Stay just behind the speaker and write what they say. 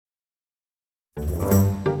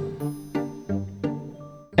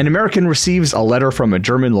An American receives a letter from a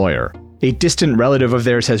German lawyer. A distant relative of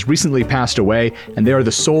theirs has recently passed away, and they are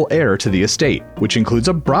the sole heir to the estate, which includes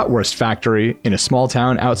a Bratwurst factory in a small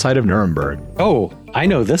town outside of Nuremberg. Oh, I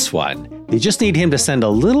know this one. They just need him to send a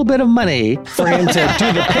little bit of money for him to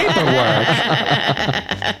do the paperwork.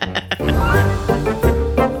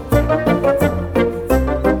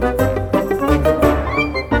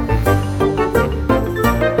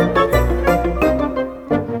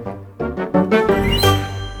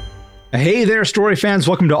 Hey there, story fans.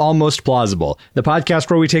 Welcome to Almost Plausible, the podcast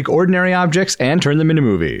where we take ordinary objects and turn them into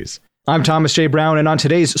movies. I'm Thomas J. Brown, and on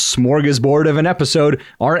today's smorgasbord of an episode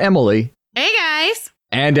are Emily. Hey, guys.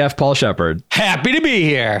 And F. Paul Shepard. Happy to be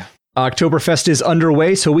here. Oktoberfest is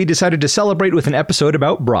underway, so we decided to celebrate with an episode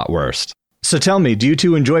about Bratwurst. So tell me, do you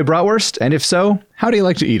two enjoy Bratwurst? And if so, how do you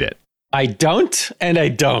like to eat it? I don't, and I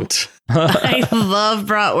don't. I love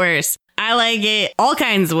Bratwurst. I like it all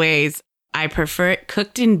kinds of ways. I prefer it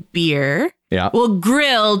cooked in beer. Yeah. Well,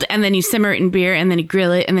 grilled, and then you simmer it in beer, and then you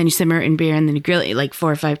grill it, and then you simmer it in beer, and then you grill it like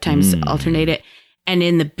 4 or 5 times, alternate it. And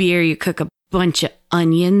in the beer, you cook a bunch of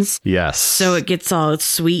onions. Yes. So it gets all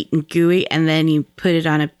sweet and gooey, and then you put it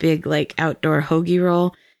on a big like outdoor hoagie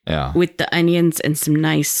roll. Yeah. With the onions and some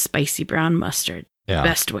nice spicy brown mustard. Yeah.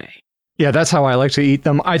 Best way. Yeah, that's how I like to eat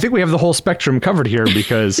them. I think we have the whole spectrum covered here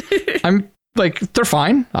because they're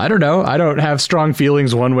fine. I don't know. I don't have strong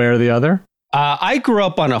feelings one way or the other. I grew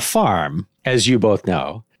up on a farm, as you both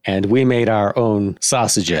know, and we made our own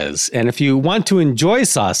sausages. And if you want to enjoy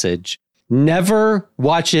sausage, never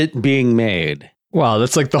watch it being made. Well,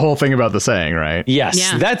 that's like the whole thing about the saying, right? Yes,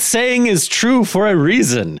 Yeah. That saying is true for a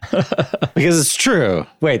reason. Because it's true.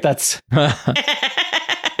 Wait, it's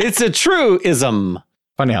a truism.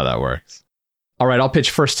 Funny how that works. All right, I'll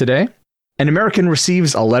pitch first today. An American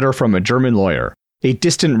receives a letter from a German lawyer. A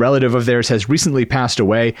distant relative of theirs has recently passed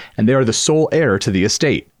away, and they are the sole heir to the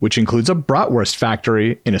estate, which includes a Bratwurst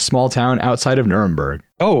factory in a small town outside of Nuremberg.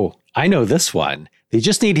 Oh, I know this one. They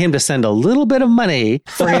just need him to send a little bit of money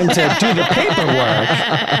for him to do the paperwork.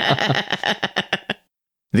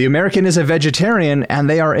 The American is a vegetarian, and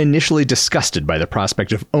they are initially disgusted by the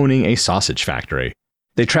prospect of owning a sausage factory.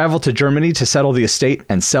 They travel to Germany to settle the estate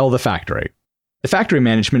and sell the factory. The factory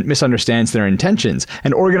management misunderstands their intentions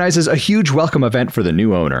and organizes a huge welcome event for the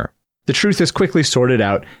new owner. The truth is quickly sorted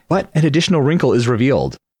out, but an additional wrinkle is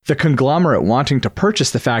revealed. The conglomerate wanting to purchase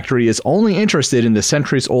the factory is only interested in the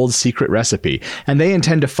centuries-old secret recipe, and they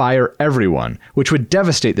intend to fire everyone, which would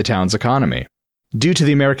devastate the town's economy. Due to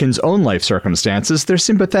the Americans' own life circumstances, they're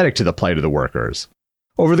sympathetic to the plight of the workers.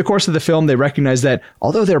 Over the course of the film, they recognize that,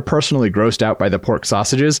 although they're personally grossed out by the pork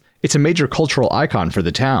sausages, it's a major cultural icon for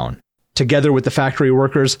the town. Together with the factory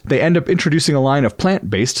workers, they end up introducing a line of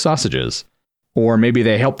plant-based sausages. Or maybe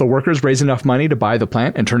they help the workers raise enough money to buy the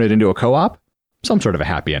plant and turn it into a co-op? Some sort of a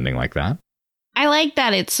happy ending like that. I like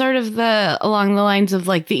that. It's sort of along the lines of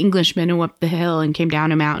like the Englishman who went up the hill and came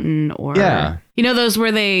down a mountain, or you know, those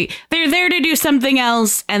where they're there to do something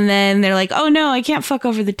else, and then they're like, oh no, I can't fuck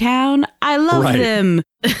over the town. I love them.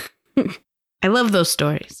 I love those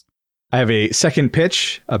stories. I have a second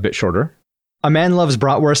pitch, a bit shorter. A man loves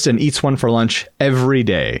bratwurst and eats one for lunch every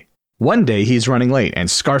day. One day he's running late and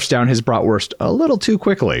scarfs down his bratwurst a little too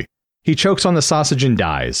quickly. He chokes on the sausage and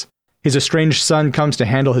dies. His estranged son comes to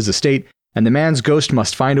handle his estate, and the man's ghost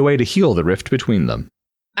must find a way to heal the rift between them.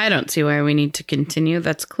 I don't see why we need to continue.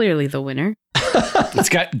 That's clearly the winner. It's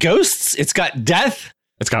got ghosts. It's got death.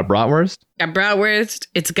 It's got bratwurst. Got Bratwurst.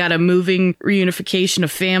 It's got a moving reunification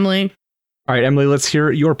of family. All right, Emily, let's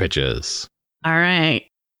hear your pitches. All right.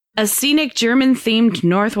 A scenic German-themed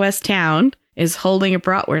Northwest town is holding a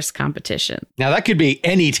Bratwurst competition. Now, that could be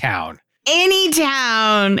any town. Any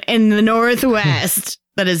town in the Northwest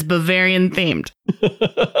that is Bavarian-themed.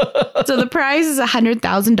 So the prize is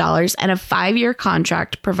 $100,000 and a 5-year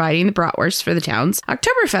contract providing the Bratwurst for the town's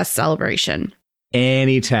Oktoberfest celebration.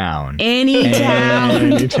 Any town. Any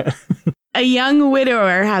town. A young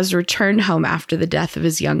widower has returned home after the death of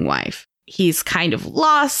his young wife. He's kind of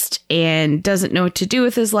lost and doesn't know what to do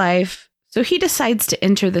with his life, so he decides to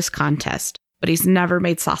enter this contest, but he's never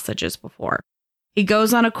made sausages before. He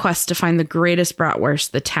goes on a quest to find the greatest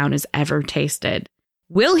bratwurst the town has ever tasted.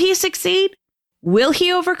 Will he succeed? Will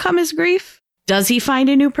he overcome his grief? Does he find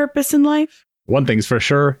a new purpose in life? One thing's for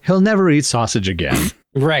sure, he'll never eat sausage again.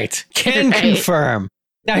 Right. Can confirm.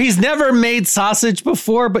 Now, he's never made sausage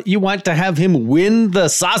before, but you want to have him win the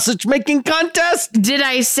sausage making contest? Did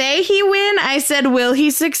I say he win? I said, will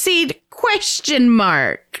he succeed? Question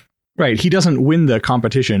mark. Right. He doesn't win the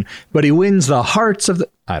competition, but he wins the hearts of the...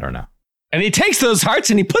 I don't know. And he takes those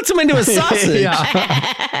hearts and he puts them into a sausage.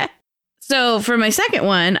 Yeah. So for my second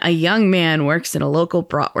one, a young man works in a local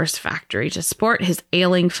bratwurst factory to support his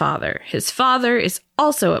ailing father. His father is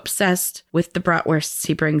also obsessed with the bratwursts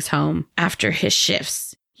he brings home after his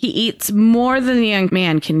shifts. He eats more than the young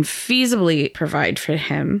man can feasibly provide for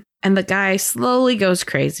him, and the guy slowly goes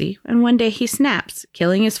crazy, and one day he snaps,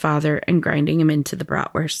 killing his father and grinding him into the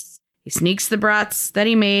bratwursts. He sneaks the brats that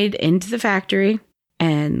he made into the factory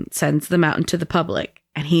and sends them out into the public,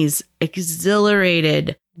 and he's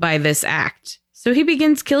exhilarated by this act. So he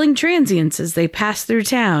begins killing transients as they pass through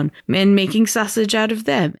town and making sausage out of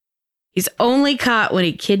them. He's only caught when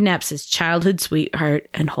he kidnaps his childhood sweetheart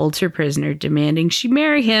and holds her prisoner, demanding she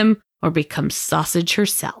marry him or become sausage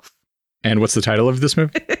herself. And what's the title of this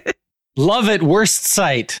movie? Love at Worst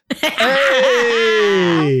Sight.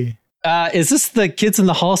 Hey! Is this the Kids in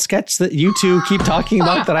the Hall sketch that you two keep talking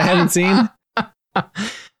about that I haven't seen?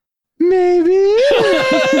 Maybe.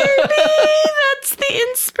 That's the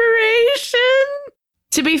inspiration.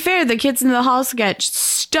 To be fair, the Kids in the Hall sketch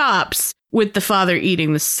stops with the father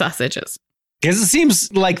eating the sausages. Because it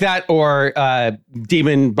seems like that or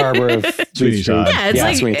Demon Barber of Sweeney Todd. Yeah,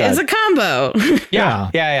 it's a combo.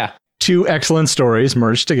 Yeah. Two excellent stories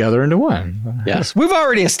merged together into one. Yes. We've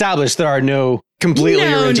already established there are no completely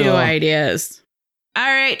no original new ideas. All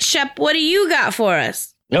right, Shep, what do you got for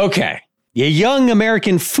us? Okay. A young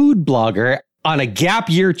American food blogger on a gap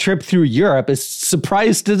year trip through Europe is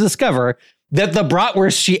surprised to discover that the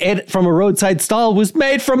bratwurst she ate from a roadside stall was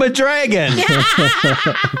made from a dragon.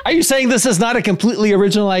 Are you saying this is not a completely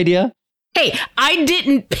original idea? Hey, I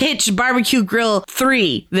didn't pitch Barbecue Grill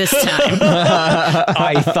 3 this time.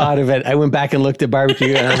 I thought of it. I went back and looked at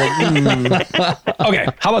barbecue and I was like, Okay,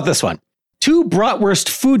 how about this one? Two bratwurst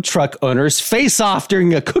food truck owners face off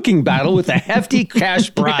during a cooking battle with a hefty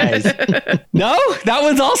cash prize. No? That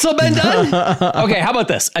one's also been done? Okay, how about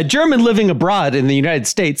this? A German living abroad in the United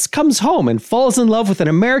States comes home and falls in love with an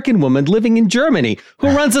American woman living in Germany who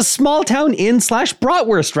runs a small town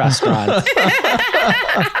inn/bratwurst restaurant.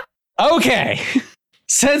 Okay,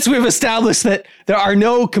 since we've established that there are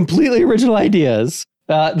no completely original ideas,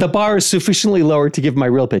 the bar is sufficiently lower to give my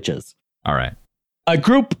real pitches. All right. A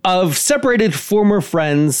group of separated former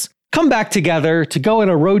friends come back together to go on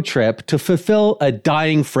a road trip to fulfill a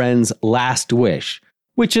dying friend's last wish,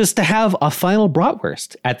 which is to have a final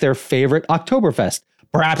bratwurst at their favorite Oktoberfest,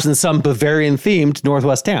 perhaps in some Bavarian-themed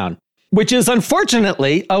Northwest town, which is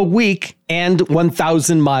unfortunately a week and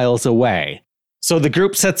 1,000 miles away. So the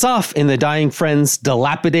group sets off in the dying friend's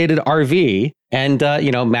dilapidated RV and,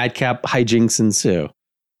 madcap hijinks ensue.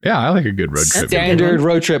 Yeah, I like a good road trip. Standard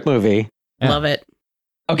road trip movie. Yeah. Love it.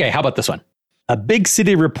 Okay, how about this one? A big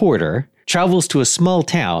city reporter travels to a small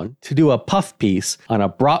town to do a puff piece on a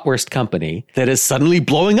bratwurst company that is suddenly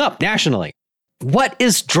blowing up nationally. What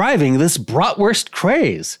is driving this bratwurst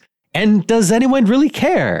craze? And does anyone really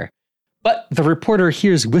care? But the reporter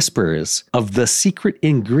hears whispers of the secret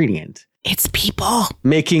ingredient. It's people.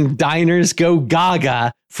 Making diners go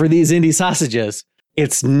gaga for these indie sausages.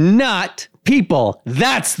 It's not people.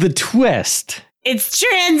 That's the twist. It's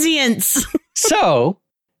transients. So,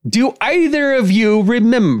 do either of you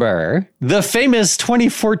remember the famous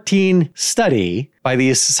 2014 study by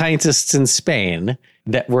these scientists in Spain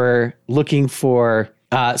that were looking for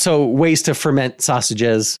ways to ferment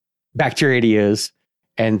sausages, bacteria to use,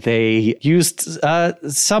 and they used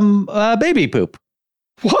some baby poop?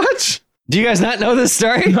 What? Do you guys not know this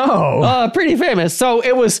story? No. Pretty famous. So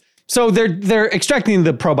they're extracting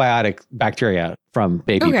the probiotic bacteria from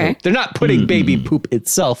baby poop. They're not putting baby poop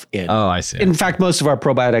itself in. Oh, I see. In fact, most of our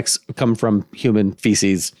probiotics come from human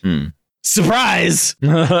feces. Surprise!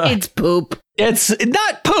 It's poop. It's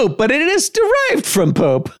not poop, but it is derived from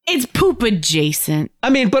poop. It's poop adjacent. I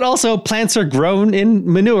mean, but also plants are grown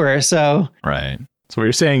in manure, so... Right. So what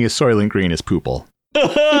you're saying is Soylent Green is poople.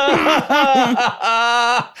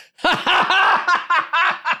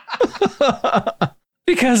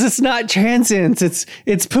 Because it's not transient.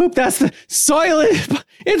 It's poop. That's the soil.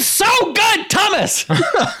 It's so good, Thomas.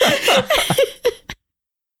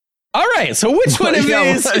 All right. So which one of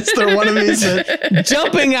these is there one of these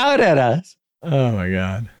jumping out at us? Oh my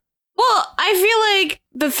God. Well, I feel like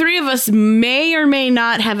the three of us may or may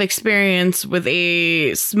not have experience with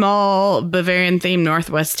a small Bavarian-themed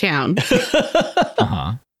Northwest town.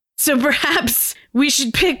 Uh-huh. So perhaps we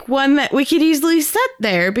should pick one that we could easily set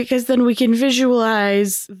there, because then we can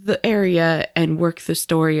visualize the area and work the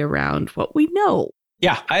story around what we know.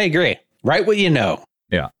 Yeah, I agree. Write what you know.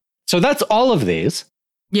 Yeah. So that's all of these.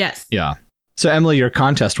 Yes. Yeah. So Emily, your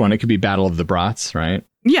contest one, it could be Battle of the Brats, right?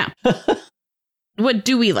 Yeah. What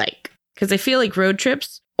do we like? Because I feel like road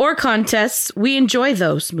trips or contests, we enjoy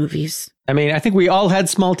those movies. I mean, I think we all had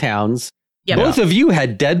small towns. Yep. Both of you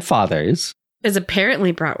had dead fathers. Because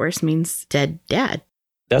apparently Bratwurst means dead dad.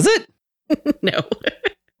 Does it? No.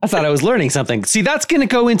 I thought I was learning something. See, that's going to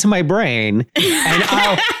go into my brain and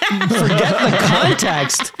I'll forget the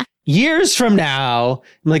context years from now.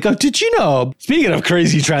 I'm like, oh, did you know? Speaking of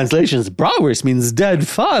crazy translations, Bratwurst means dead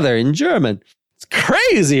father in German. It's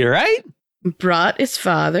crazy, right? Brat is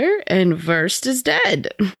father and Wurst is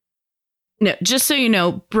dead. No, just so you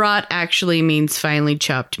know, Brat actually means finely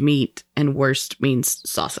chopped meat and Wurst means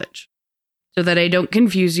sausage. So that I don't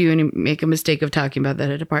confuse you and make a mistake of talking about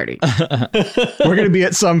that at a party. We're going to be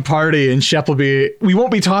at some party and Shep we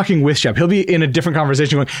won't be talking with Shep. He'll be in a different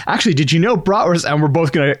conversation going, actually, did you know Bratwurst? And we're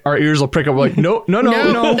both our ears will prick up. We're like, no.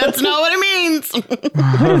 That's not what it means.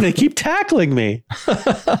 Why do they keep tackling me?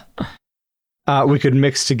 We could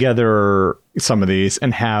mix together some of these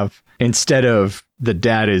and have, instead of the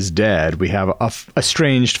dad is dead, we have a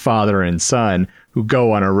estranged father and son who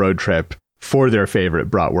go on a road trip for their favorite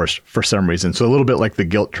bratwurst for some reason. So a little bit like the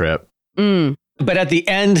guilt trip. Mm. But at the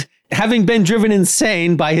end, having been driven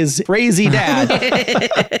insane by his crazy dad,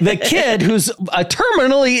 the kid who's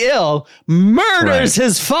terminally ill murders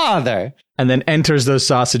his father. And then enters those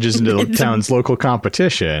sausages into the town's local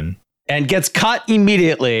competition. And gets caught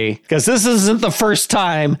immediately, because this isn't the first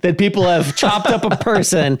time that people have chopped up a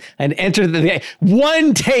person and entered the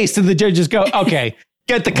one taste, and the judges go, okay,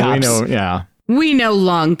 get the cops. We know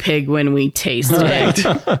long pig when we taste it.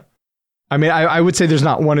 I mean, I would say there's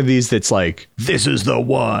not one of these that's like, this is the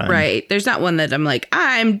one. Right. There's not one that I'm like,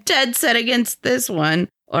 I'm dead set against this one,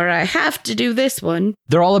 or I have to do this one.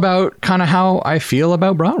 They're all about kind of how I feel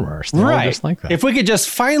about bratwurst. They're all just like that. If we could just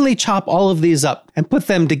finally chop all of these up and put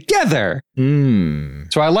them together.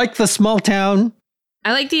 So I like the small town.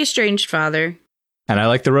 I like the estranged father. And I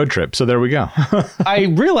like the road trip. So there we go.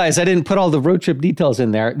 I realized I didn't put all the road trip details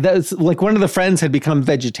in there. That's like one of the friends had become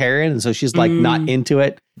vegetarian. And so she's like not into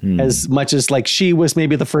it as much as like she was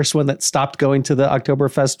maybe the first one that stopped going to the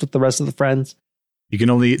Oktoberfest with the rest of the friends. You can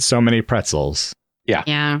only eat so many pretzels. Yeah.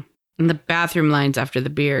 Yeah. And the bathroom lines after the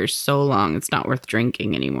beer are so long, it's not worth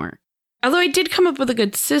drinking anymore. Although I did come up with a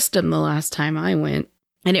good system the last time I went.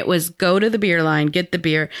 And it was go to the beer line, get the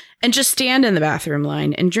beer, and just stand in the bathroom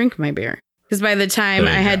line and drink my beer. Because by the time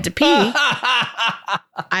I had to pee,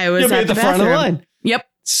 I was at the front of the line. Yep.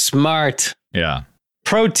 Smart. Yeah.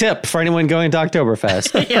 Pro tip for anyone going to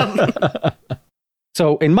Oktoberfest. Yep.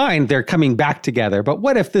 So in mine, they're coming back together. But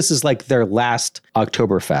what if this is like their last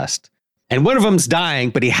Oktoberfest? And one of them's dying,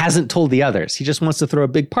 but he hasn't told the others. He just wants to throw a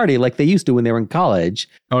big party like they used to when they were in college.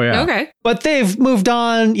 Oh, yeah. Okay. But they've moved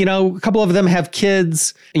on. You know, a couple of them have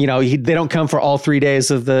kids. You know, they don't come for all 3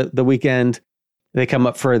 days of the weekend. They come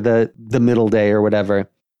up for the middle day or whatever.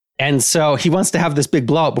 And so he wants to have this big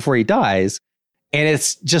blowout before he dies. And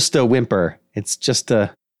it's just a whimper. It's just too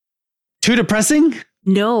depressing.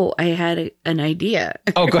 No, I had an idea.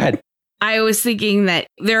 Oh, go ahead. I was thinking that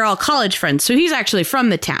they're all college friends. So he's actually from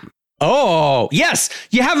the town. Oh, yes.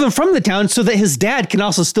 You have them from the town so that his dad can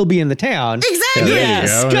also still be in the town. Exactly.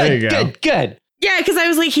 Yes. Good. Yeah, because I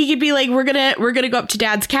was like, he could be like, we're gonna go up to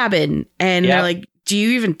dad's cabin. And they're like, do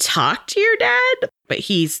you even talk to your dad? But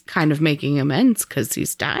he's kind of making amends because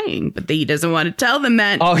he's dying, but he doesn't want to tell them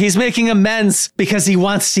that. Oh, he's making amends because he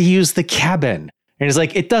wants to use the cabin. And he's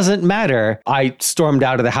like, it doesn't matter. I stormed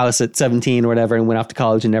out of the house at 17 or whatever and went off to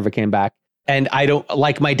college and never came back. And I don't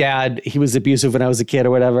like my dad. He was abusive when I was a kid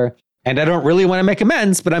or whatever. And I don't really want to make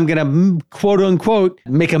amends, but I'm going to quote unquote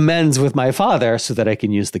make amends with my father so that I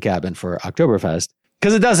can use the cabin for Oktoberfest.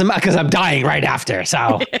 Because it doesn't matter, because I'm dying right after,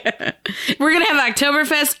 so. We're going to have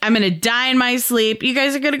Oktoberfest. I'm going to die in my sleep. You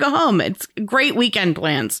guys are going to go home. It's great weekend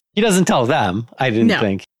plans. He doesn't tell them, I didn't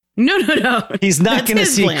think. No. He's not going to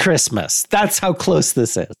see plan. Christmas. That's how close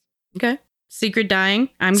this is. Okay. Secret dying.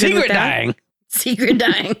 I'm good with that. Secret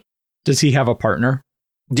dying. Does he have a partner?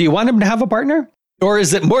 Do you want him to have a partner? Or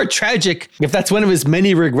is it more tragic if that's one of his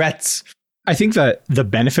many regrets? I think that the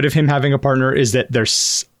benefit of him having a partner is that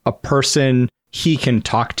there's a person he can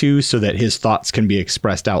talk to so that his thoughts can be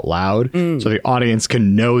expressed out loud. So the audience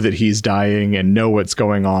can know that he's dying and know what's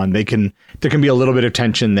going on. There can be a little bit of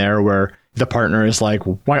tension there where the partner is like,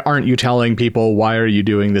 why aren't you telling people? Why are you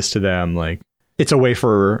doing this to them? Like, it's a way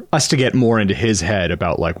for us to get more into his head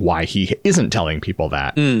about like why he isn't telling people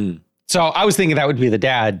that. So I was thinking that would be the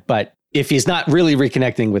dad, but if he's not really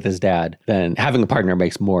reconnecting with his dad, then having a partner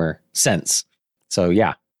makes more sense. So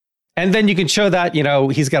yeah. And then you can show that, you know,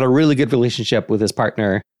 he's got a really good relationship with his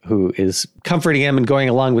partner who is comforting him and going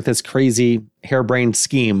along with this crazy harebrained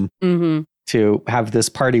scheme to have this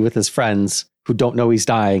party with his friends who don't know he's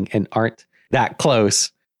dying and aren't that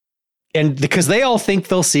close. And because they all think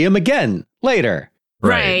they'll see him again later.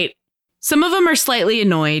 Right. Some of them are slightly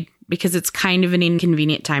annoyed because it's kind of an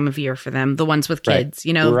inconvenient time of year for them. The ones with kids,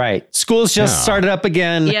 you know. Right. School's just started up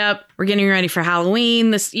again. Yep. We're getting ready for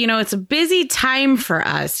Halloween. This, you know, it's a busy time for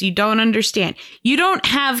us. You don't understand. You don't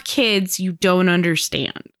have kids. You don't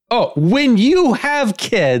understand. Oh, when you have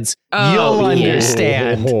kids, you'll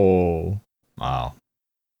understand. Oh, wow.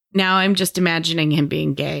 Now I'm just imagining him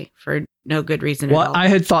being gay for no good reason at all. Well, I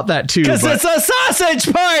had thought that too. Because it's a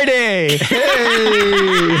sausage party!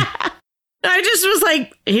 Hey! I just was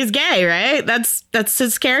like, he's gay, right? That's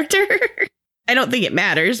his character. I don't think it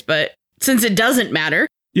matters, but since it doesn't matter.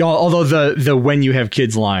 Yeah, although the when you have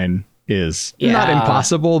kids line is not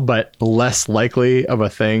impossible, but less likely of a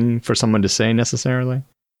thing for someone to say necessarily.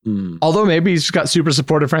 Although maybe he's just got super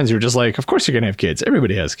supportive friends who are just like, of course you're going to have kids.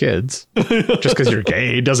 Everybody has kids. Just because you're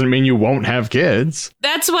gay doesn't mean you won't have kids.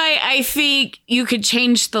 That's why I think you could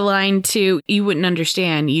change the line to, you wouldn't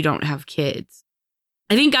understand, you don't have kids.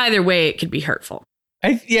 I think either way it could be hurtful.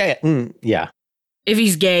 Yeah. If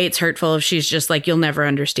he's gay, it's hurtful. If she's just like, you'll never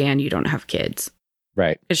understand, you don't have kids.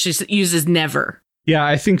 Right. Because she uses never. Yeah,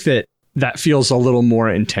 I think that feels a little more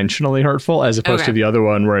intentionally hurtful as opposed to the other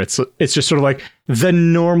one where it's just sort of like the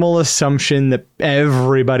normal assumption that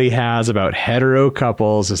everybody has about hetero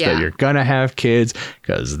couples is that you're gonna have kids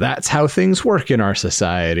because that's how things work in our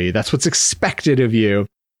society. That's what's expected of you.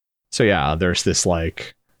 So yeah, there's this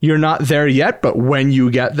like, you're not there yet, but when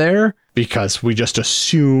you get there, because we just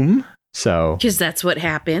assume so. Because that's what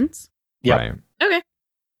happens. Yeah. Right. Okay.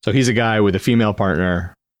 So he's a guy with a female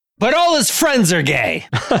partner. But all his friends are gay.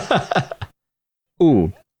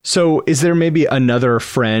 Ooh. So is there maybe another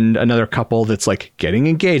friend, another couple that's like getting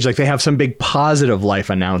engaged? Like they have some big positive life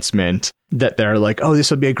announcement that they're like, oh,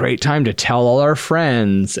 this would be a great time to tell all our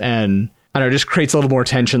friends. And I don't know, it just creates a little more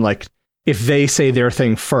tension. Like if they say their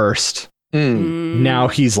thing first, now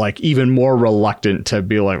he's like even more reluctant to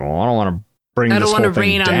be like, well, I don't want to bring this whole thing down. I don't want to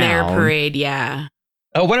rain on their parade. Yeah.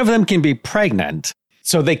 One of them can be pregnant,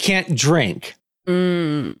 so they can't drink.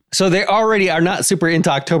 So they already are not super into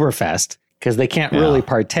Oktoberfest because they can't really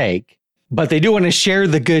partake, but they do want to share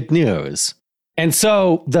the good news. And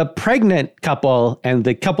so the pregnant couple and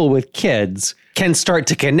the couple with kids can start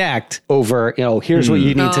to connect over, you know, here's what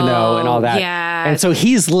you need to know and all that. Yeah. And so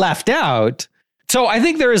he's left out. So I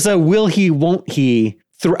think there is a will he, won't he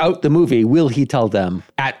throughout the movie. Will he tell them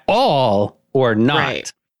at all or not?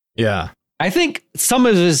 Right. Yeah. I think some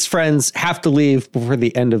of his friends have to leave before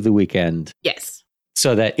the end of the weekend. Yes.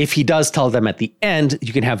 So that if he does tell them at the end,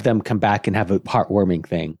 you can have them come back and have a heartwarming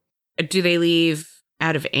thing. Do they leave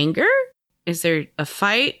out of anger? Is there a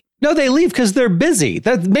fight? No, they leave because they're busy.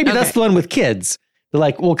 That's the one with kids. They're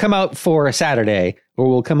like, we'll come out for Saturday or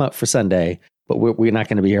we'll come out for Sunday, but we're not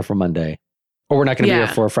going to be here for Monday. Or we're not going to be here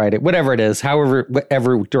for Friday. Whatever it is,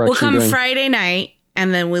 whatever direction we'll come you're doing. Friday night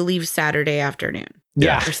and then we'll leave Saturday afternoon.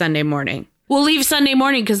 Yeah. Or Sunday morning. We'll leave Sunday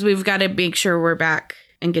morning because we've got to make sure we're back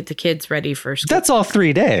and get the kids ready for school. That's all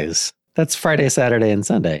 3 days. That's Friday, Saturday, and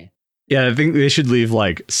Sunday. Yeah, I think they should leave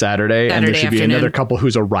like Saturday and there should be another couple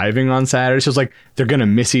who's arriving on Saturday. So it's like they're going to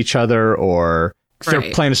miss each other or if their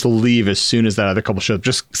plan is to leave as soon as that other couple shows up,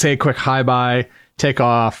 just say a quick hi-bye, take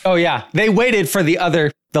off. Oh, yeah. They waited for the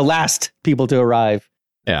last people to arrive.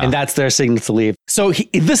 Yeah. And that's their signal to leave. So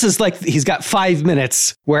this is like he's got 5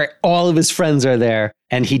 minutes where all of his friends are there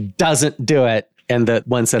and he doesn't do it. And the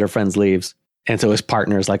one set of friends leaves. And so his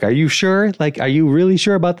partner's like, are you sure? Like, are you really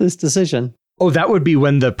sure about this decision? Oh, that would be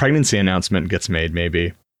when the pregnancy announcement gets made,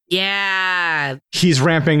 maybe. Yeah. He's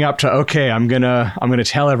ramping up to, okay, I'm gonna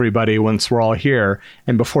tell everybody once we're all here.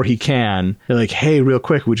 And before he can, they're like, hey, real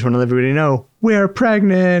quick, we just want to let everybody know we're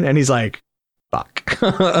pregnant. And he's like, fuck.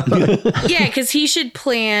 Yeah, because he should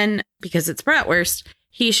plan, because it's Bratwurst,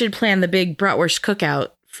 he should plan the big Bratwurst cookout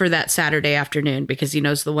for that Saturday afternoon because he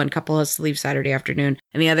knows the one couple has to leave Saturday afternoon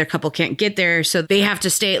and the other couple can't get there. So they have to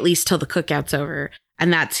stay at least till the cookout's over.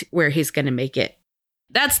 And that's where he's going to make it.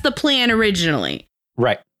 That's the plan originally.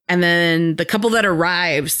 Right. And then the couple that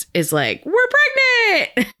arrives is like, we're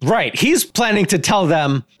pregnant. Right. He's planning to tell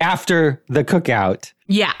them after the cookout.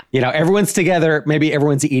 Yeah. You know, everyone's together. Maybe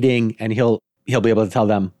everyone's eating and he'll be able to tell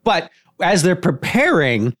them. But as they're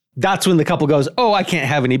preparing, that's when the couple goes, oh, I can't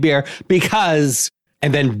have any beer because...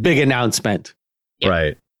 And then big announcement. Yep.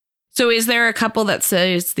 Right. So is there a couple that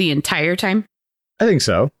says the entire time? I think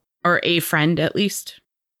so. Or a friend, at least?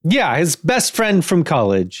 Yeah, his best friend from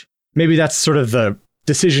college. Maybe that's sort of the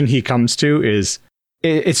decision he comes to is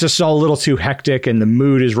it's just all a little too hectic and the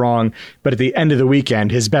mood is wrong. But at the end of the weekend,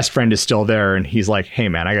 his best friend is still there. And he's like, hey,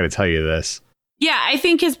 man, I got to tell you this. Yeah, I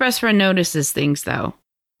think his best friend notices things, though.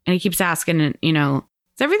 And he keeps asking, you know,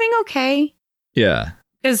 is everything okay? Yeah.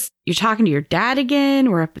 Because you're talking to your dad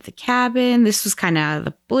again. We're up at the cabin. This was kind of out of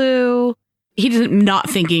the blue. He's not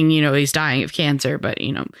thinking, he's dying of cancer, but,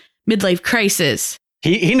 midlife crisis.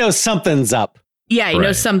 He knows something's up. Yeah, he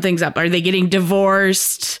knows something's up. Are they getting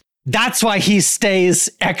divorced? That's why he stays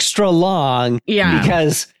extra long. Yeah.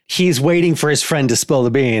 Because he's waiting for his friend to spill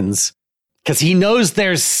the beans. Because he knows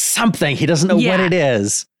there's something. He doesn't know what it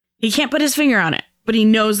is. He can't put his finger on it, but he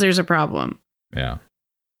knows there's a problem. Yeah.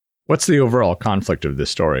 What's the overall conflict of this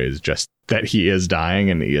story? Is just that he is dying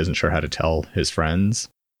and he isn't sure how to tell his friends.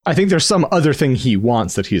 I think there's some other thing he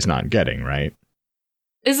wants that he's not getting, right?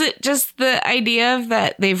 Is it just the idea of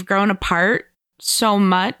that they've grown apart so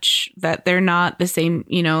much that they're not the same,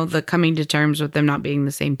 the coming to terms with them not being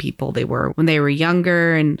the same people they were when they were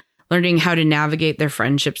younger and learning how to navigate their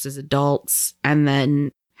friendships as adults and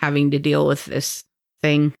then having to deal with this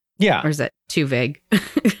thing? Yeah. Or is that too vague?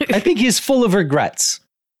 I think he's full of regrets.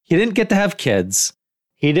 He didn't get to have kids.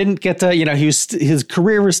 He didn't get to, his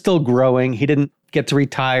career was still growing. He didn't get to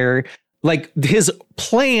retire. Like his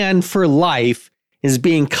plan for life is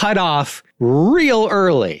being cut off real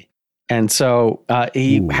early. And so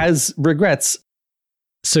he has regrets.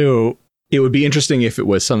 So it would be interesting if it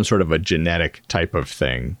was some sort of a genetic type of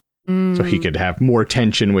thing. So he could have more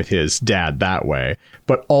tension with his dad that way.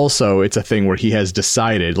 But also it's a thing where he has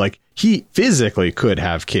decided, like, he physically could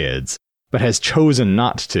have kids, but has chosen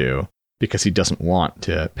not to because he doesn't want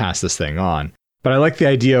to pass this thing on. But I like the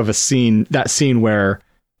idea of that scene where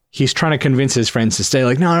he's trying to convince his friends to stay,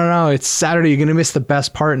 like, no, it's Saturday. You're going to miss the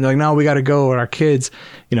best part. And they're like, no, we got to go with our kids,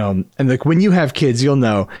 and like, when you have kids, you'll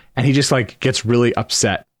know. And he just like gets really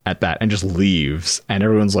upset at that and just leaves. And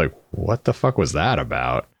everyone's like, what the fuck was that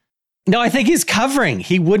about? No, I think he's covering.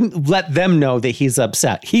 He wouldn't let them know that he's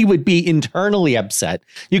upset. He would be internally upset.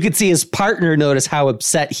 You could see his partner notice how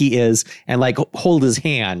upset he is and like hold his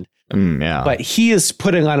hand. Yeah. But he is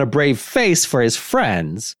putting on a brave face for his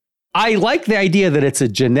friends. I like the idea that it's a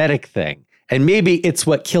genetic thing. And maybe it's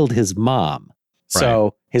what killed his mom. Right.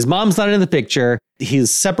 So his mom's not in the picture. He's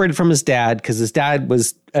separated from his dad because his dad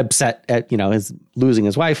was upset at, his losing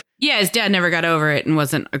his wife. Yeah, his dad never got over it and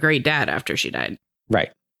wasn't a great dad after she died.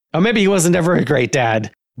 Right. Oh, maybe he wasn't ever a great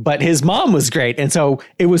dad, but his mom was great. And so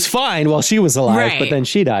it was fine while she was alive, but then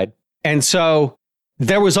she died. And so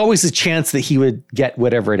there was always a chance that he would get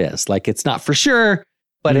whatever it is. Like, it's not for sure,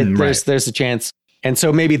 but there's a chance. And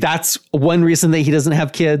so maybe that's one reason that he doesn't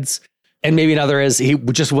have kids. And maybe another is he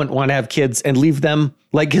just wouldn't want to have kids and leave them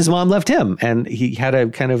like his mom left him. And he had a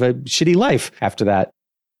kind of a shitty life after that.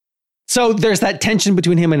 So there's that tension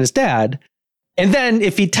between him and his dad. And then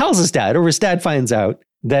if he tells his dad or his dad finds out,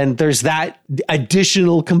 then there's that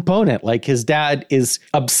additional component. Like, his dad is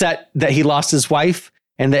upset that he lost his wife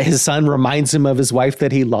and that his son reminds him of his wife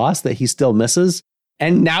that he lost, that he still misses.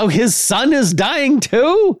 And now his son is dying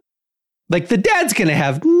too. Like, the dad's going to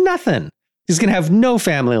have nothing. He's going to have no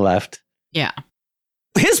family left. Yeah.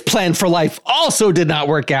 His plan for life also did not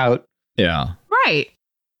work out. Yeah. Right.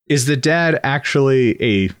 Is the dad actually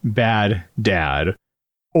a bad dad?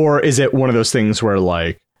 Or is it one of those things where,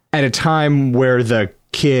 like, at a time where the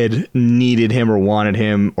kid needed him or wanted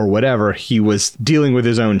him or whatever, he was dealing with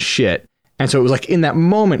his own shit. And so it was like, in that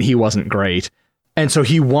moment, he wasn't great. And so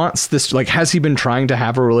he wants this, like, has he been trying to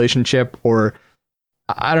have a relationship? Or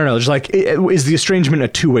I don't know, just like, is the estrangement a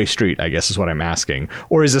two-way street, I guess is what I'm asking.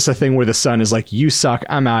 Or is this a thing where the son is like, you suck,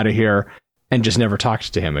 I'm out of here, and just never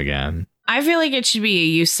talked to him again? I feel like it should be a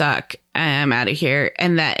you suck, I'm out of here.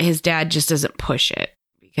 And that his dad just doesn't push it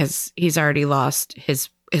because he's already lost his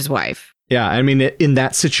wife. Yeah, I mean, in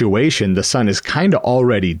that situation, the son is kind of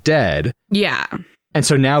already dead. Yeah. And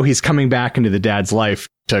so now he's coming back into the dad's life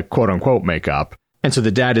to quote unquote make up. And so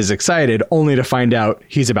the dad is excited only to find out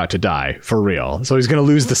he's about to die for real. So he's going to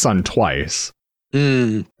lose the son twice.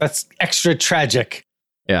 That's extra tragic.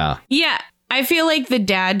 Yeah. Yeah. I feel like the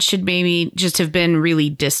dad should maybe just have been really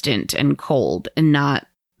distant and cold and not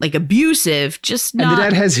like abusive, just not. And the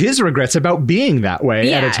dad has his regrets about being that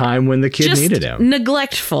way at a time when the kid just needed him.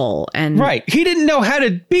 Neglectful and right. He didn't know how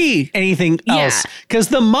to be anything else because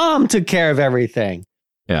the mom took care of everything.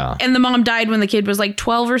 Yeah. And the mom died when the kid was like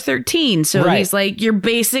 12 or 13. So he's like, you're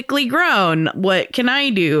basically grown. What can I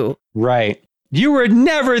do? Right. You were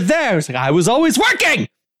never there. It's like, I was always working.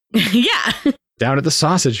 Yeah. Down at the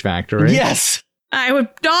sausage factory. Yes. I would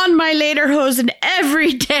don my lederhosen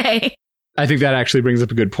every day. I think that actually brings up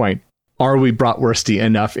a good point. Are we bratwursty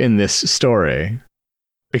enough in this story?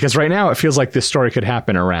 Because right now it feels like this story could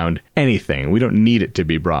happen around anything. We don't need it to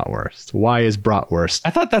be Bratwurst. Why is Bratwurst? I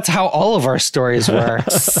thought that's how all of our stories were.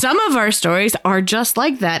 Some of our stories are just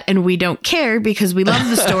like that, and we don't care because we love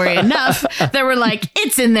the story enough that we're like,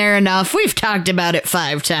 it's in there enough. We've talked about it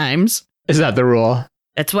 5 times. Is that the rule?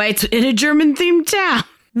 That's why it's in a German-themed town.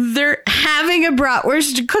 They're having a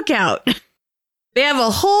Bratwurst cookout. They have a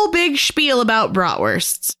whole big spiel about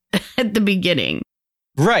Bratwursts at the beginning.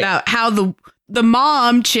 Right. About how the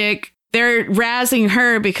mom chick, they're razzing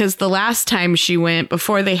her because the last time she went,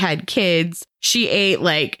 before they had kids, she ate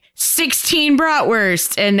like 16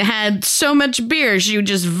 Bratwurst and had so much beer, she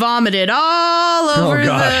just vomited all over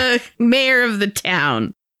the mayor of the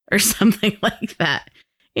town or something like that.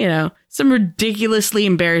 You know, some ridiculously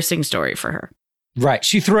embarrassing story for her. Right.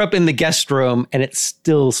 She threw up in the guest room and it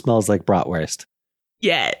still smells like Bratwurst.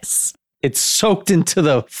 Yes. It's soaked into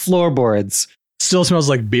the floorboards. Still smells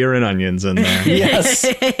like beer and onions in there. Yes.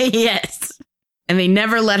 Yes. And they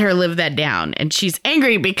never let her live that down. And she's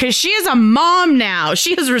angry because she is a mom now.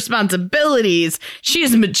 She has responsibilities. She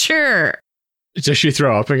is mature. Does she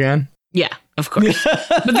throw up again? Yeah, of course.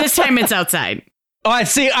 But this time it's outside. Oh, I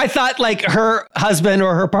see. I thought like her husband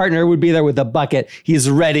or her partner would be there with a bucket. He's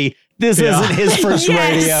ready. This isn't his first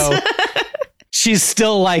rodeo. She's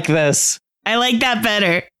still like this. I like that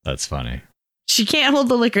better. That's funny. She can't hold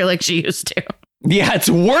the liquor like she used to. Yeah, it's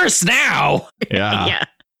worse now. Yeah.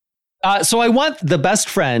 Yeah. So I want the best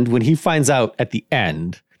friend, when he finds out at the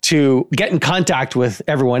end, to get in contact with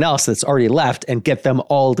everyone else that's already left and get them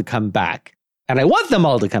all to come back. And I want them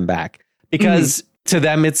all to come back because to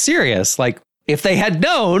them, it's serious. Like if they had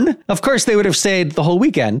known, of course, they would have stayed the whole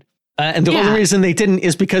weekend. And the only reason they didn't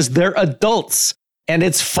is because they're adults. And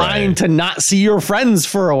it's fine to not see your friends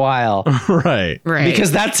for a while. Right.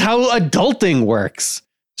 Because that's how adulting works.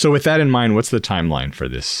 So with that in mind, what's the timeline for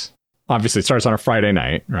this? Obviously, it starts on a Friday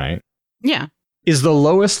night, right? Yeah. Is the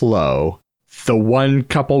lowest low the one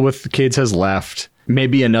couple with the kids has left,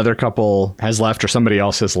 maybe another couple has left or somebody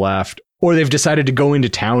else has left, or they've decided to go into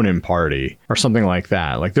town and party or something like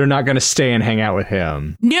that? Like they're not going to stay and hang out with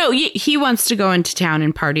him. No, he wants to go into town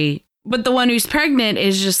and party. But the one who's pregnant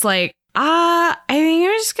is just like, I think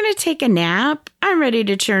I'm just going to take a nap. I'm ready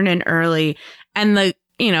to turn in early. And the,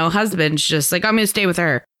 husband's just like, I'm going to stay with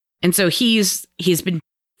her. And so he's been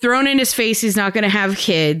thrown in his face. He's not going to have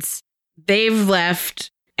kids. They've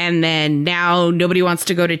left. And then now nobody wants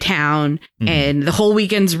to go to town and the whole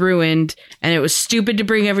weekend's ruined. And it was stupid to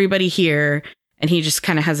bring everybody here. And he just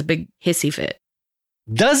kind of has a big hissy fit.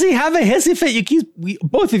 Does he have a hissy fit?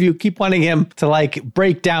 Both of you keep wanting him to like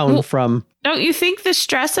break down from. Don't you think the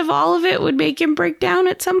stress of all of it would make him break down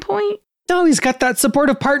at some point? No, he's got that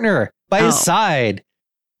supportive partner by his side.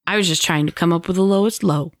 I was just trying to come up with the lowest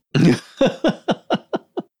low.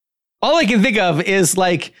 All I can think of is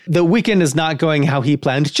like the weekend is not going how he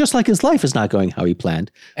planned, just like his life is not going how he planned.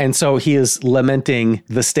 And so he is lamenting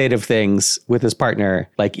the state of things with his partner,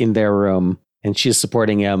 like in their room, and she's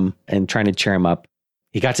supporting him and trying to cheer him up.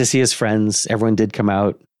 He got to see his friends. Everyone did come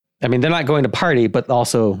out. I mean, they're not going to party, but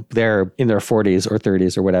also they're in their 40s or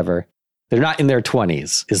 30s or whatever. They're not in their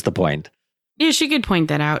 20s is the point. Yeah, she could point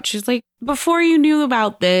that out. She's like, before you knew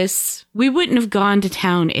about this, we wouldn't have gone to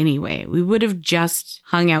town anyway. We would have just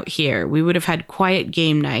hung out here. We would have had quiet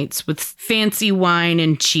game nights with fancy wine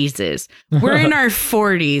and cheeses. We're in our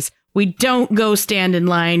 40s. We don't go stand in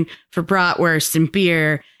line for bratwurst and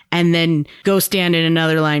beer and then go stand in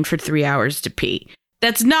another line for 3 hours to pee.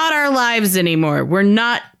 That's not our lives anymore. We're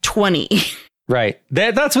not 20. Right.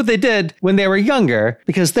 That's what they did when they were younger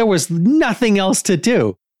because there was nothing else to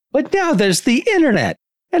do. But now there's the internet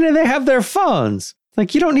and then they have their phones.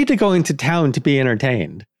 Like you don't need to go into town to be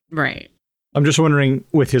entertained. Right. I'm just wondering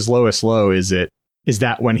with his lowest low, is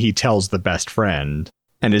that when he tells the best friend?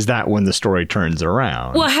 And is that when the story turns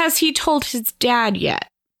around? Well, has he told his dad yet?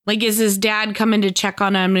 Like, is his dad coming to check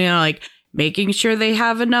on him, like making sure they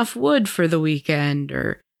have enough wood for the weekend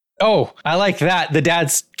or... Oh, I like that. The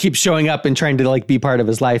dad keeps showing up and trying to like be part of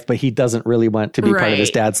his life, but he doesn't really want to be part of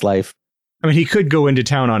his dad's life. I mean, he could go into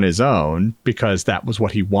town on his own because that was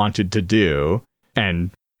what he wanted to do and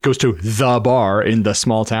goes to the bar in the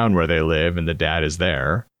small town where they live and the dad is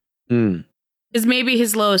there. Because maybe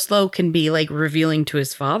his lowest low can be like revealing to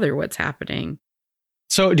his father what's happening.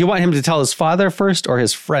 So do you want him to tell his father first or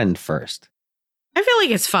his friend first? I feel like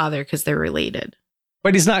his father because they're related.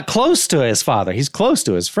 But he's not close to his father. He's close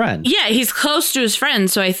to his friend. Yeah, he's close to his friend.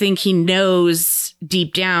 So I think he knows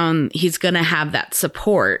deep down he's going to have that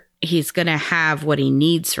support. He's going to have what he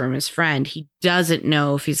needs from his friend. He doesn't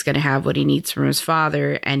know if he's going to have what he needs from his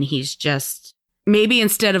father. And he's just maybe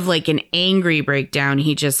instead of like an angry breakdown,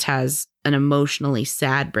 he just has an emotionally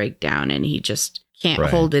sad breakdown and he just can't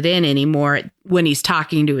hold it in anymore when he's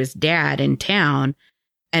talking to his dad in town.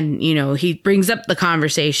 And, you know, he brings up the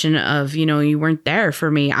conversation of, you know, you weren't there for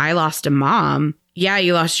me. I lost a mom. Yeah,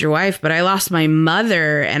 you lost your wife, but I lost my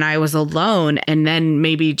mother and I was alone. And then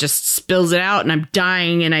maybe just spills it out and I'm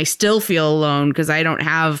dying and I still feel alone because I don't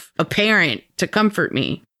have a parent to comfort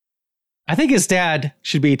me. I think his dad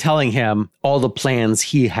should be telling him all the plans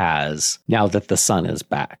he has now that the son is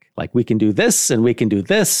back. Like, we can do this and we can do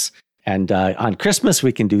this. And on Christmas,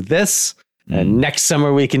 we can do this. And next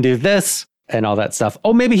summer, we can do this. And all that stuff.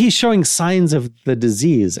 Oh, maybe he's showing signs of the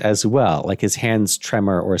disease as well, like his hands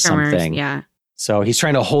tremor or something. Yeah. So he's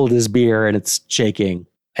trying to hold his beer and it's shaking.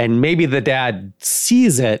 And maybe the dad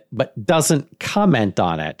sees it, but doesn't comment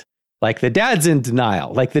on it. Like, the dad's in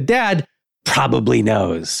denial. Like, the dad probably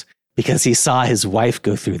knows because he saw his wife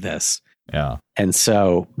go through this. Yeah. And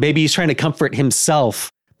so maybe he's trying to comfort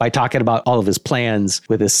himself by talking about all of his plans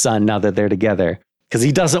with his son now that they're together, because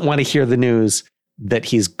he doesn't want to hear the news that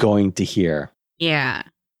he's going to hear. Yeah.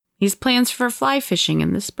 He's plans for fly fishing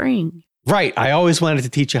in the spring. Right. I always wanted to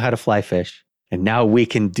teach you how to fly fish. And now we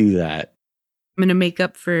can do that. I'm going to make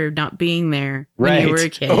up for not being there when you were a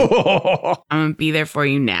kid. I'm going to be there for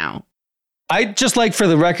you now. I'd just like for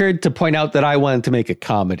the record to point out that I wanted to make a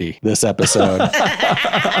comedy this episode.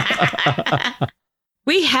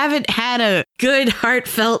 We haven't had a good,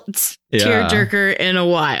 heartfelt tearjerker in a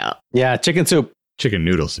while. Yeah, chicken soup. Chicken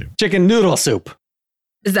noodle soup. Chicken noodle soup.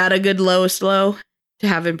 Is that a good lowest low to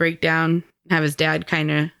have him break down, have his dad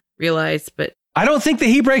kind of realize? But I don't think that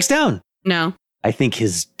he breaks down. No. I think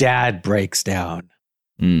his dad breaks down.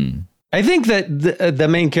 I think that the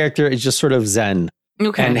main character is just sort of zen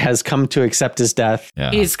and has come to accept his death.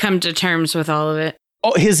 Yeah. He's come to terms with all of it.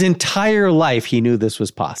 Oh, his entire life, he knew this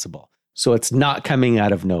was possible. So it's not coming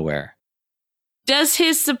out of nowhere. Does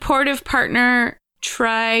his supportive partner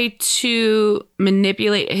try to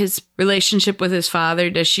manipulate his relationship with his father?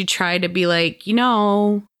 Does she try to be like, you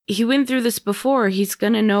know, he went through this before. He's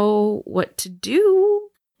going to know what to do.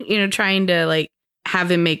 You know, trying to like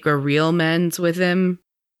have him make a real amends with him.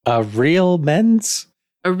 A real amends?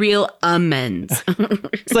 A real amends.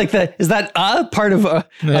 It's like that. Is that part of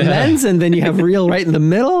amends? And then you have real right in the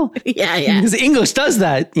middle? Yeah, yeah. Because English does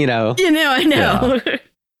that, you know. You know, I know. Yeah.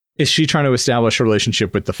 Is she trying to establish a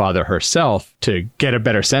relationship with the father herself to get a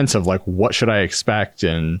better sense of like, what should I expect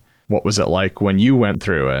and what was it like when you went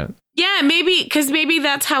through it? Yeah, maybe, because maybe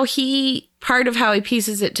that's how part of how he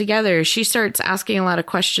pieces it together. She starts asking a lot of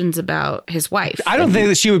questions about his wife. I don't think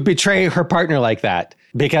that she would betray her partner like that,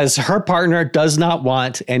 because her partner does not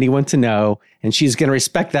want anyone to know. And she's going to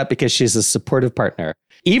respect that because she's a supportive partner,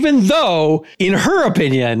 even though, in her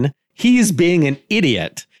opinion, he's being an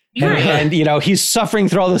idiot. And, you know, he's suffering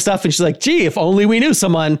through all this stuff. And she's like, gee, if only we knew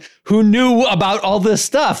someone who knew about all this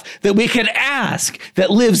stuff that we could ask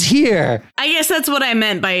that lives here. I guess that's what I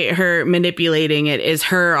meant by her manipulating it, is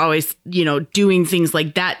her always, you know, doing things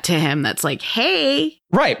like that to him. That's like, hey.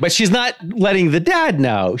 Right. But she's not letting the dad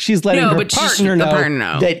know. She's letting her partner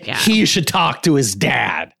know that he should talk to his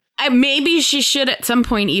dad. Maybe she should at some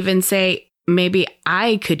point even say, maybe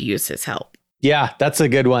I could use his help. Yeah, that's a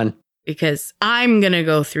good one. Because I'm going to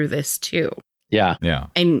go through this too. Yeah. Yeah.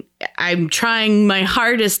 And I'm trying my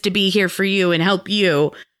hardest to be here for you and help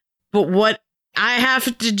you. But what I have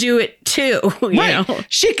to do it too. You know?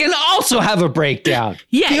 She can also have a breakdown.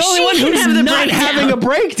 Yeah. The only one who's not having a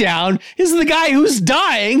breakdown is the guy who's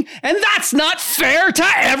dying. And that's not fair to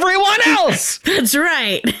everyone else. That's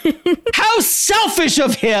right. How selfish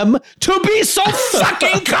of him to be so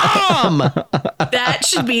fucking calm. That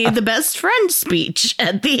should be the best friend speech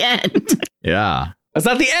at the end. Yeah. That's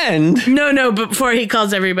not the end. No, but before he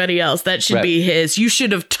calls everybody else, that should be his. You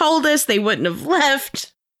should have told us. They wouldn't have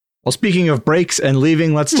left. Well, speaking of breaks and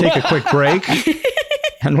leaving, let's take a quick break.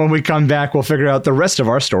 And when we come back, we'll figure out the rest of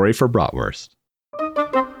our story for Bratwurst.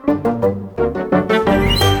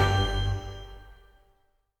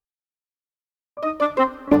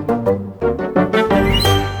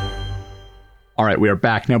 All right, we are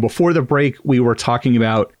back. Now, before the break, we were talking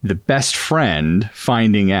about the best friend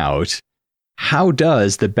finding out. How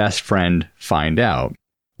does the best friend find out?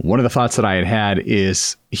 One of the thoughts that I had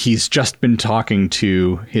is he's just been talking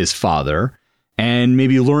to his father and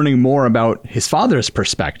maybe learning more about his father's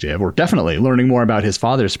perspective, or definitely learning more about his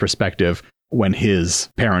father's perspective when his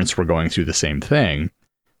parents were going through the same thing.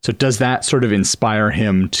 So does that sort of inspire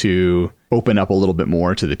him to open up a little bit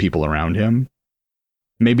more to the people around him?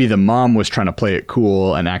 Maybe the mom was trying to play it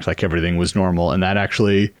cool and act like everything was normal, and that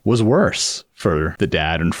actually was worse for the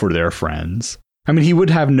dad and for their friends. I mean, he would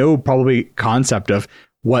have no probably concept of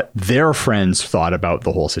what their friends thought about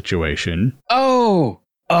the whole situation. Oh,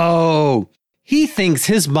 he thinks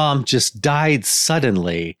his mom just died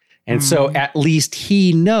suddenly. And so at least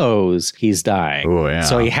he knows he's dying. Oh, yeah.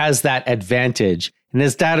 So he has that advantage. And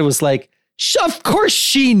his dad was like, of course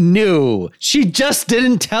she knew. She just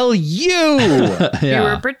didn't tell you. We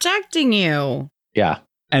were protecting you. Yeah.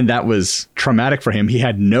 And that was traumatic for him. He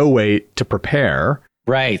had no way to prepare.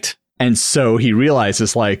 Right. And so he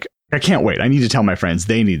realizes, like, I can't wait. I need to tell my friends.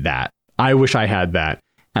 They need that. I wish I had that.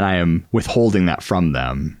 And I am withholding that from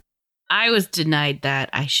them. I was denied that.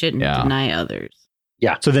 I shouldn't deny others.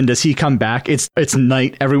 Yeah. So then does he come back? It's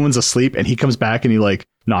night. Everyone's asleep. And he comes back and he like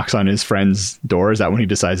knocks on his friend's door. Is that when he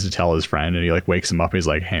decides to tell his friend? And he like wakes him up. He's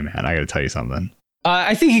like, hey, man, I got to tell you something.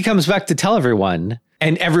 I think he comes back to tell everyone.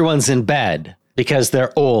 And everyone's in bed because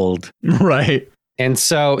they're old. Right. And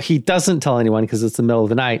so he doesn't tell anyone because it's the middle of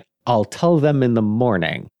the night. I'll tell them in the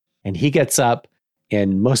morning. And he gets up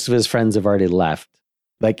and most of his friends have already left.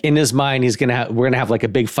 Like in his mind, we're going to have like a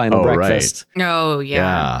big final breakfast. Right. Oh,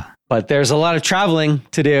 yeah. But there's a lot of traveling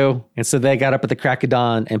to do. And so they got up at the crack of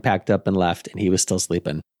dawn and packed up and left. And he was still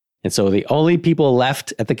sleeping. And so the only people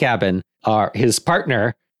left at the cabin are his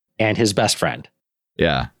partner and his best friend.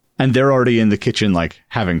 Yeah. And they're already in the kitchen, like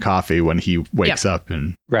having coffee when he wakes up.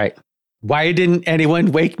 And right. Why didn't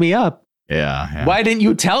anyone wake me up? Yeah. Why didn't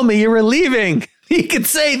you tell me you were leaving? He could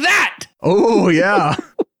say that. Oh, yeah.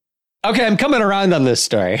 Okay, I'm coming around on this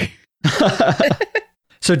story.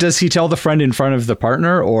 So does he tell the friend in front of the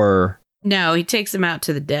partner or? No, he takes him out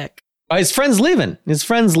to the deck. Oh, his friend's leaving.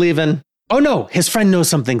 Oh, no, his friend knows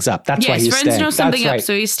something's up. That's why he's staying. His friends know something up,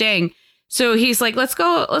 so he's staying. So he's like, let's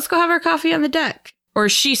go have our coffee on the deck. Or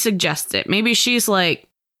she suggests it. Maybe she's like,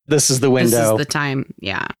 this is the window. This is the time.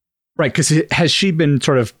 Yeah. Right, because has she been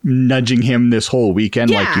sort of nudging him this whole weekend?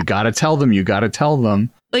 Yeah. Like, you got to tell them.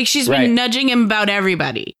 Like, she's been nudging him about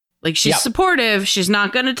everybody. Like, she's supportive. She's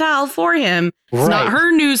not going to tell for him. It's not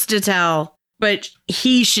her news to tell, but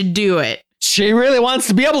he should do it. She really wants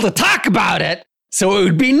to be able to talk about it. So it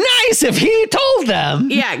would be nice if he told them.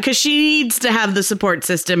 Yeah, because she needs to have the support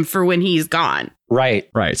system for when he's gone. Right.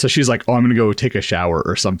 So she's like, oh, I'm going to go take a shower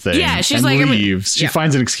or something. Yeah, she's and leaves. She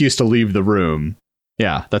finds an excuse to leave the room.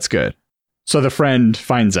 Yeah, that's good. So the friend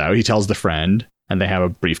finds out. He tells the friend, and they have a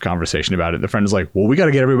brief conversation about it. The friend is like, well, we got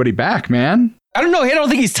to get everybody back, man. I don't know. I don't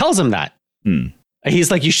think he tells him that. He's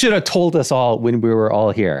like, you should have told us all when we were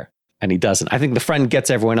all here. And he doesn't. I think the friend gets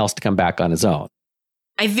everyone else to come back on his own.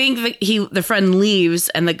 I think that the friend leaves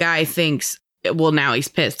and the guy thinks, well, now he's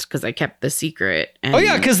pissed because I kept the secret. And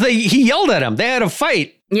because he yelled at him. They had a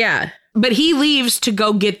fight. Yeah. But he leaves to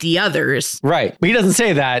go get the others. Right. But he doesn't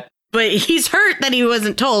say that. But he's hurt that he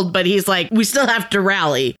wasn't told, but he's like, we still have to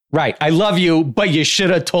rally. Right. I love you, but you should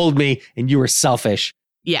have told me and you were selfish.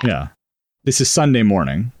 Yeah. This is Sunday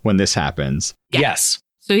morning when this happens. Yeah. Yes.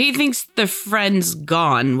 So he thinks the friend's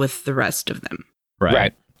gone with the rest of them.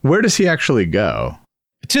 Right. Where does he actually go?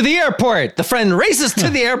 To the airport. The friend races to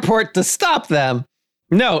the airport to stop them.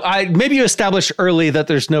 No, maybe you establish early that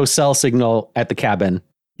there's no cell signal at the cabin.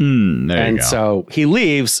 There you go. And so he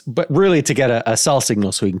leaves, but really to get a cell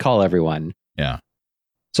signal so he can call everyone. Yeah.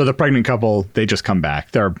 So the pregnant couple, they just come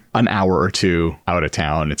back. They're an hour or two out of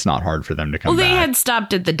town. It's not hard for them to come back. Well, they had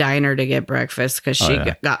stopped at the diner to get breakfast because she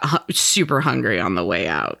got super hungry on the way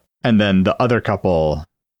out. And then the other couple,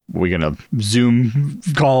 we're going to Zoom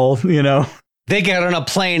call, They get on a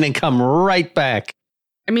plane and come right back.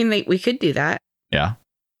 I mean, we could do that. Yeah.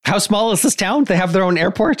 How small is this town? They have their own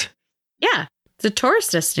airport? Yeah. It's a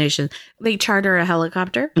tourist destination. They charter a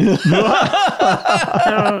helicopter. I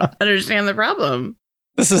don't understand the problem.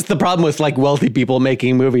 This is the problem with like wealthy people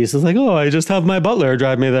making movies. It's like, oh, I just have my butler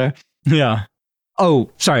drive me there. Yeah. Oh,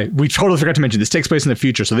 sorry. We totally forgot to mention this takes place in the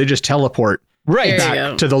future. So they just teleport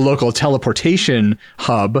back to the local teleportation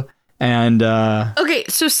hub. And okay,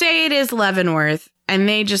 so say it is Leavenworth and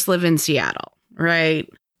they just live in Seattle, right?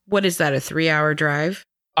 What is that, a 3-hour drive?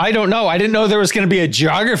 I don't know. I didn't know there was going to be a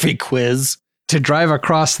geography quiz. To drive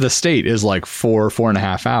across the state is like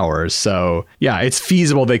 4.5 hours. So yeah, it's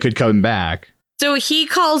feasible they could come back. So he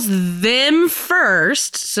calls them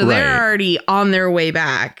first. So they're already on their way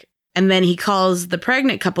back. And then he calls the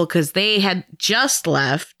pregnant couple because they had just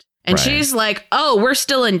left. And she's like, oh, we're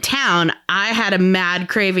still in town. I had a mad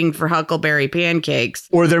craving for huckleberry pancakes.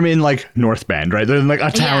 Or they're in like North Bend, right? They're in like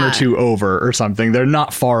a town or two over or something. They're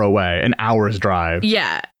not far away, an hour's drive.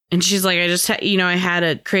 Yeah. And she's like, I had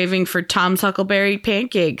a craving for Tom's huckleberry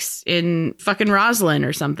pancakes in fucking Roslyn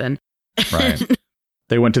or something. Right.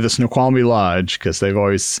 They went to the Snoqualmie Lodge because they've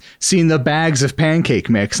always seen the bags of pancake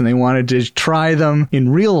mix and they wanted to try them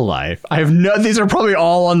in real life. These are probably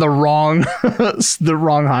all on the wrong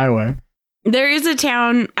highway. There is a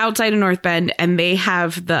town outside of North Bend and they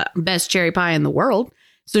have the best cherry pie in the world.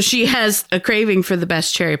 So she has a craving for the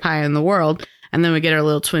best cherry pie in the world. And then we get our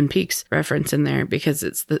little Twin Peaks reference in there because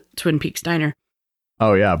it's the Twin Peaks Diner.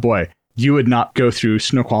 Oh, yeah, boy. You would not go through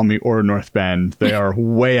Snoqualmie or North Bend. They are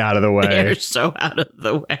way out of the way. They're so out of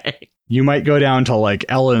the way. You might go down to like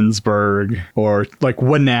Ellensburg or like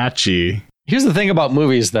Wenatchee. Here's the thing about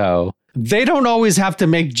movies, though. They don't always have to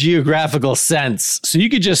make geographical sense. So you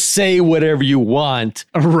could just say whatever you want.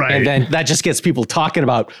 Right. And then that just gets people talking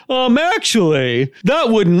about, actually, that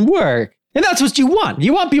wouldn't work. And that's what you want.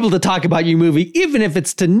 You want people to talk about your movie, even if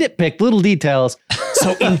it's to nitpick little details.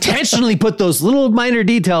 So intentionally put those little minor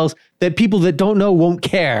details that people that don't know won't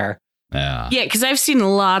care. Yeah, because I've seen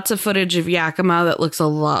lots of footage of Yakima that looks a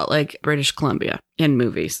lot like British Columbia in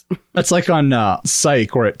movies. That's like on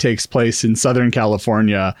Psych, where it takes place in Southern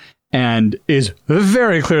California and is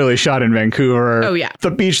very clearly shot in Vancouver. Oh, yeah.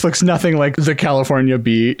 The beach looks nothing like the California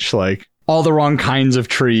beach, like all the wrong kinds of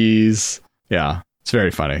trees. Yeah, it's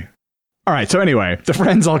very funny. All right, so anyway, the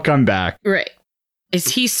friends all come back. Right.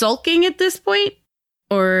 Is he sulking at this point?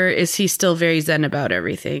 Or is he still very zen about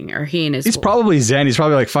everything? Or He's probably zen. He's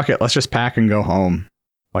probably like, fuck it, let's just pack and go home.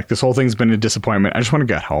 Like, this whole thing's been a disappointment. I just want to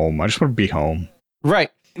get home. I just want to be home.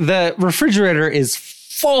 Right. The refrigerator is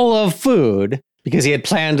full of food because he had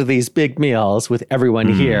planned these big meals with everyone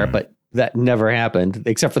here, but that never happened,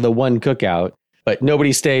 except for the one cookout. But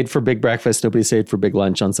nobody stayed for big breakfast. Nobody stayed for big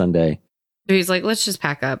lunch on Sunday. So he's like, let's just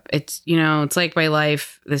pack up. It's, it's like my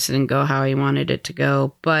life. This didn't go how he wanted it to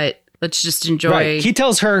go, but let's just enjoy. Right. He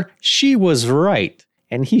tells her she was right,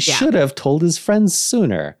 and he should have told his friends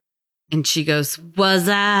sooner. And she goes, was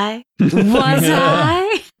I? Was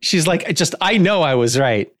I? She's like, I know I was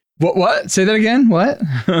right. What? Say that again? What?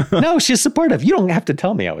 No, she's supportive. You don't have to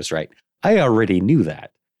tell me I was right. I already knew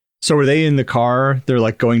that. So were they in the car? They're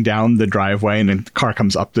like going down the driveway and then the car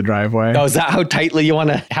comes up the driveway? Oh, is that how tightly you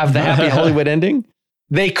want to have the happy Hollywood ending?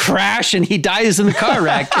 They crash and he dies in the car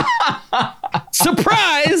wreck.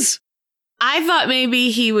 Surprise! I thought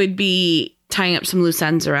maybe he would be tying up some loose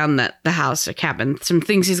ends around the house or cabin. Some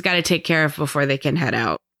things he's got to take care of before they can head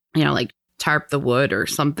out. Like tarp the wood or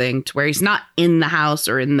something to where he's not in the house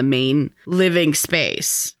or in the main living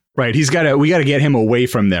space. Right. We got to get him away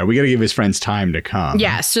from there. We got to give his friends time to come.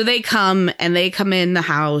 Yeah. So they come in the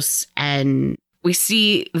house and we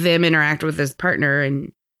see them interact with his partner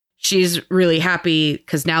and she's really happy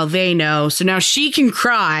because now they know. So now she can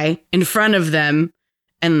cry in front of them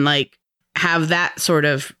and like have that sort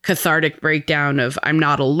of cathartic breakdown of I'm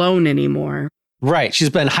not alone anymore. Right. She's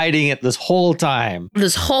been hiding it this whole time.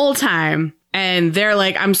 And they're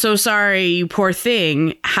like, I'm so sorry, you poor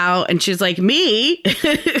thing. How? And she's like, me?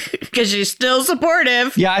 Because she's still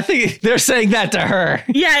supportive. Yeah, I think they're saying that to her.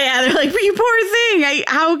 Yeah. They're like, but you poor thing.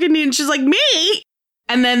 How can you? And she's like, me?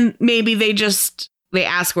 And then maybe they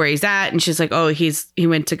ask where he's at. And she's like, oh, he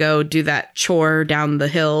went to go do that chore down the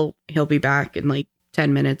hill. He'll be back in like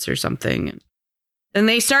 10 minutes or something. And then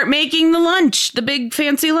they start making the lunch, the big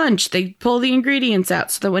fancy lunch. They pull the ingredients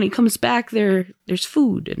out so that when he comes back, there's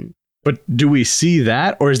food. But do we see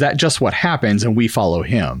that, or is that just what happens and we follow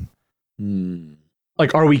him?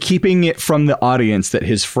 Like, are we keeping it from the audience that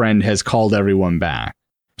his friend has called everyone back?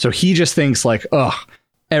 So he just thinks like, ugh,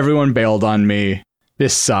 everyone bailed on me.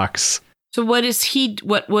 This sucks. So what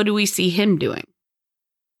do we see him doing?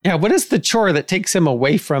 Yeah, what is the chore that takes him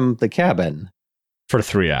away from the cabin? For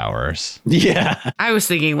 3 hours. Yeah. I was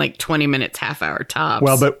thinking like 20 minutes, half hour tops.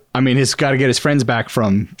 Well, but I mean, he's got to get his friends back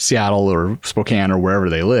from Seattle or Spokane or wherever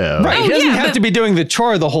they live. Right. He doesn't have to be doing the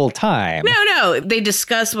chore the whole time. No. They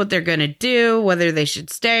discuss what they're going to do, whether they should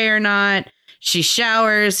stay or not. She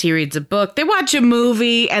showers. He reads a book. They watch a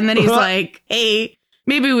movie. And then he's like, hey,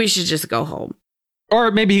 maybe we should just go home.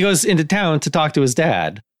 Or maybe he goes into town to talk to his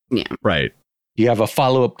dad. Yeah. Right. You have a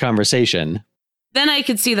follow-up conversation. Then I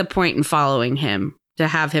could see the point in following him. To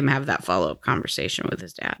have him have that follow-up conversation with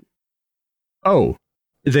his dad. Oh,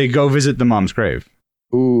 they go visit the mom's grave.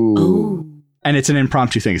 Ooh. And it's an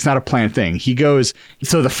impromptu thing. It's not a planned thing. He goes,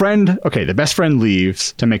 so the best friend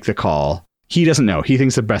leaves to make the call. He doesn't know. He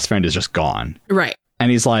thinks the best friend is just gone. Right. And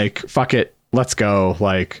he's like, fuck it. Let's go.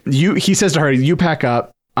 Like, he says to her, you pack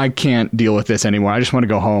up. I can't deal with this anymore. I just want to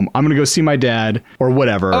go home. I'm going to go see my dad or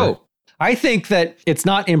whatever. Oh, I think that it's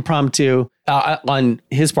not impromptu on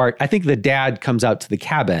his part. I think the dad comes out to the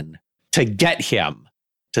cabin to get him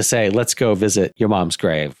to say, let's go visit your mom's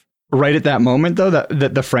grave. Right at that moment, though,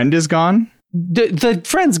 that the friend is gone? The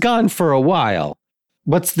friend's gone for a while.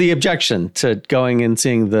 What's the objection to going and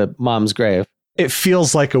seeing the mom's grave? It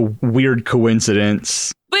feels like a weird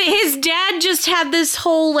coincidence. But his dad just had this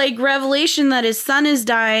whole like revelation that his son is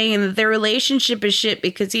dying and that their relationship is shit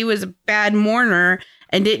because he was a bad mourner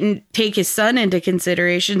and didn't take his son into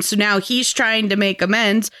consideration. So now he's trying to make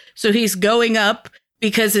amends. So he's going up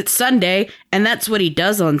because it's Sunday, and that's what he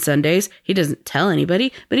does on Sundays. He doesn't tell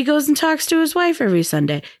anybody, but he goes and talks to his wife every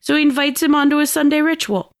Sunday. So he invites him onto his Sunday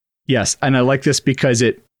ritual. Yes, and I like this because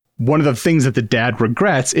one of the things that the dad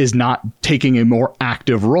regrets is not taking a more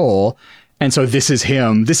active role. And so this is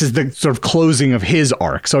him. This is the sort of closing of his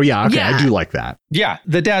arc. So yeah, okay, I do like that. Yeah,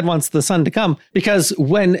 the dad wants the son to come because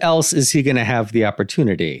when else is he going to have the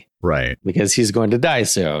opportunity? Right. Because he's going to die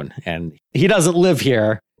soon and he doesn't live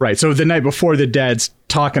here. Right. So the night before, the dad's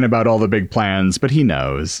talking about all the big plans, but he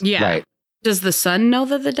knows. Yeah. Right. Does the son know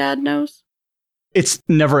that the dad knows? It's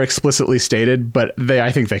never explicitly stated, but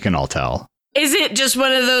I think they can all tell. Is it just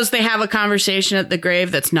one of those they have a conversation at the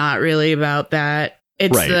grave that's not really about that?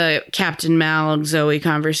 It's Right. the Captain Mal Zoe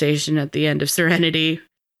conversation at the end of Serenity.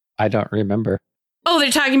 I don't remember. Oh,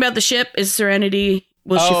 they're talking about the ship. Is Serenity,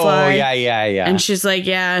 will she fly? Yeah. And she's like,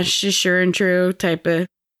 yeah, she's sure and true type of,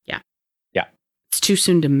 yeah. It's too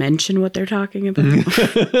soon to mention what they're talking about.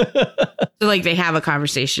 So like they have a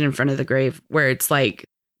conversation in front of the grave where it's like,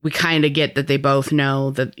 we kind of get that they both know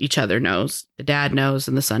that each other knows. The dad knows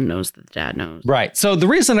and the son knows that the dad knows. Right. So the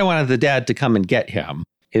reason I wanted the dad to come and get him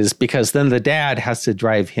is because then the dad has to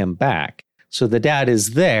drive him back. So the dad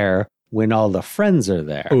is there when all the friends are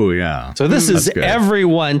there. Oh, yeah. So this is good.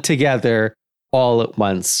 everyone together all at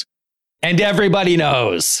once. And everybody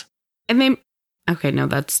knows. And they, okay, no,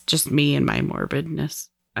 that's just me and my morbidness.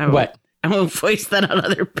 I won't voice that on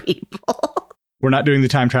other people. We're not doing the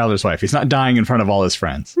time traveler's wife. He's not dying in front of all his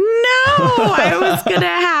friends. No, I was going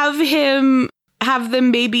to have them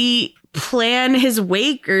maybe plan his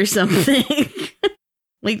wake or something.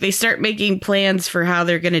 Like they start making plans for how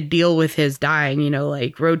they're going to deal with his dying,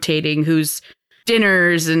 like rotating whose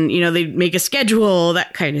dinners and, they make a schedule,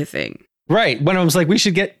 that kind of thing. Right. One of them's like, we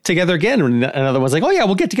should get together again. And another one's like, oh yeah,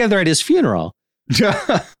 we'll get together at his funeral.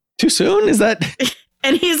 Too soon? Is that...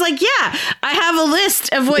 And he's like, yeah, I have a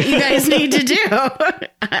list of what you guys need to do.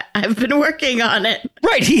 I've been working on it.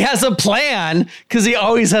 Right. He has a plan because he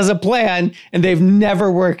always has a plan and they've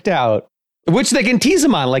never worked out, which they can tease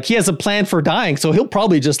him on. Like he has a plan for dying, so he'll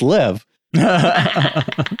probably just live. I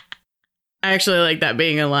actually like that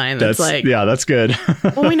being a line. That's like, yeah, that's good.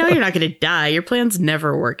 Well, we know you're not going to die. Your plans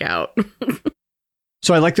never work out.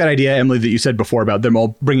 So I like that idea, Emily, that you said before about them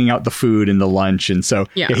all bringing out the food and the lunch. And so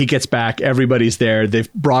he gets back. Everybody's there.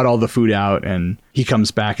 They've brought all the food out and he comes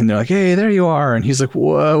back and they're like, hey, there you are. And he's like,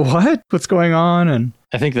 what? What's going on? And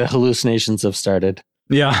I think the hallucinations have started.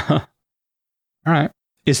 Yeah. All right.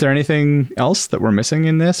 Is there anything else that we're missing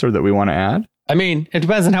in this or that we want to add? I mean, it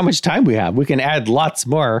depends on how much time we have. We can add lots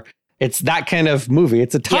more. It's that kind of movie.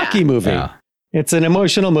 It's a talky movie. Yeah. It's an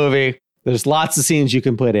emotional movie. There's lots of scenes you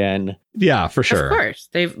can put in. Yeah, for sure. Of course.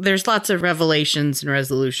 There's lots of revelations and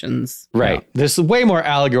resolutions. Right. Yeah. There's way more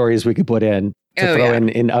allegories we could put in to throw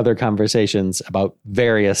in other conversations about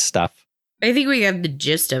various stuff. I think we have the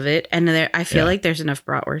gist of it. And I feel like there's enough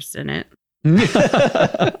bratwurst in it.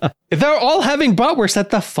 They're all having bratwurst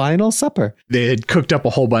at the final supper. They had cooked up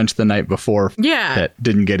a whole bunch the night before that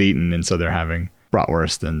didn't get eaten. And so they're having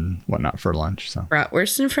bratwurst and whatnot for lunch. So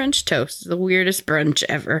bratwurst and French toast is the weirdest brunch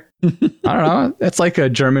ever. I don't know. It's like a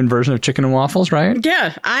German version of chicken and waffles, right?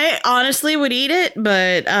 Yeah, I honestly would eat it,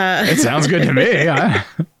 but it sounds good to me.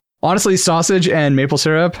 Honestly, sausage and maple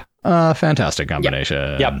syrup, fantastic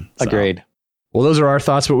combination. Yep. Agreed. Well, those are our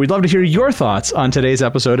thoughts, but we'd love to hear your thoughts on today's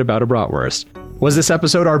episode about a bratwurst. Was this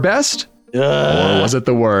episode our best? Or was it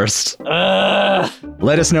the worst?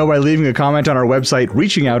 Let us know by leaving a comment on our website,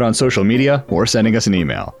 reaching out on social media, or sending us an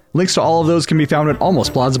email. Links to all of those can be found at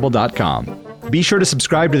almostplausible.com. Be sure to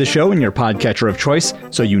subscribe to the show in your podcatcher of choice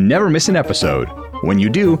so you never miss an episode. When you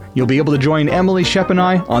do, you'll be able to join Emily, Shep, and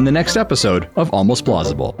I on the next episode of Almost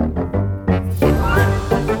Plausible.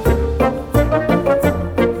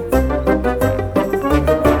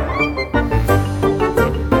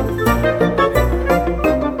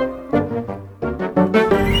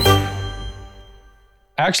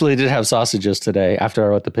 I actually did have sausages today after I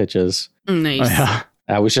wrote the pitches. Nice.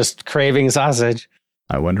 I was just craving sausage.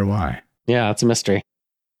 I wonder why. Yeah, it's a mystery.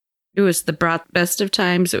 It was the best of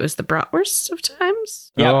times. It was the bratwurst of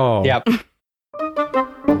times. Yep. Oh. Yep.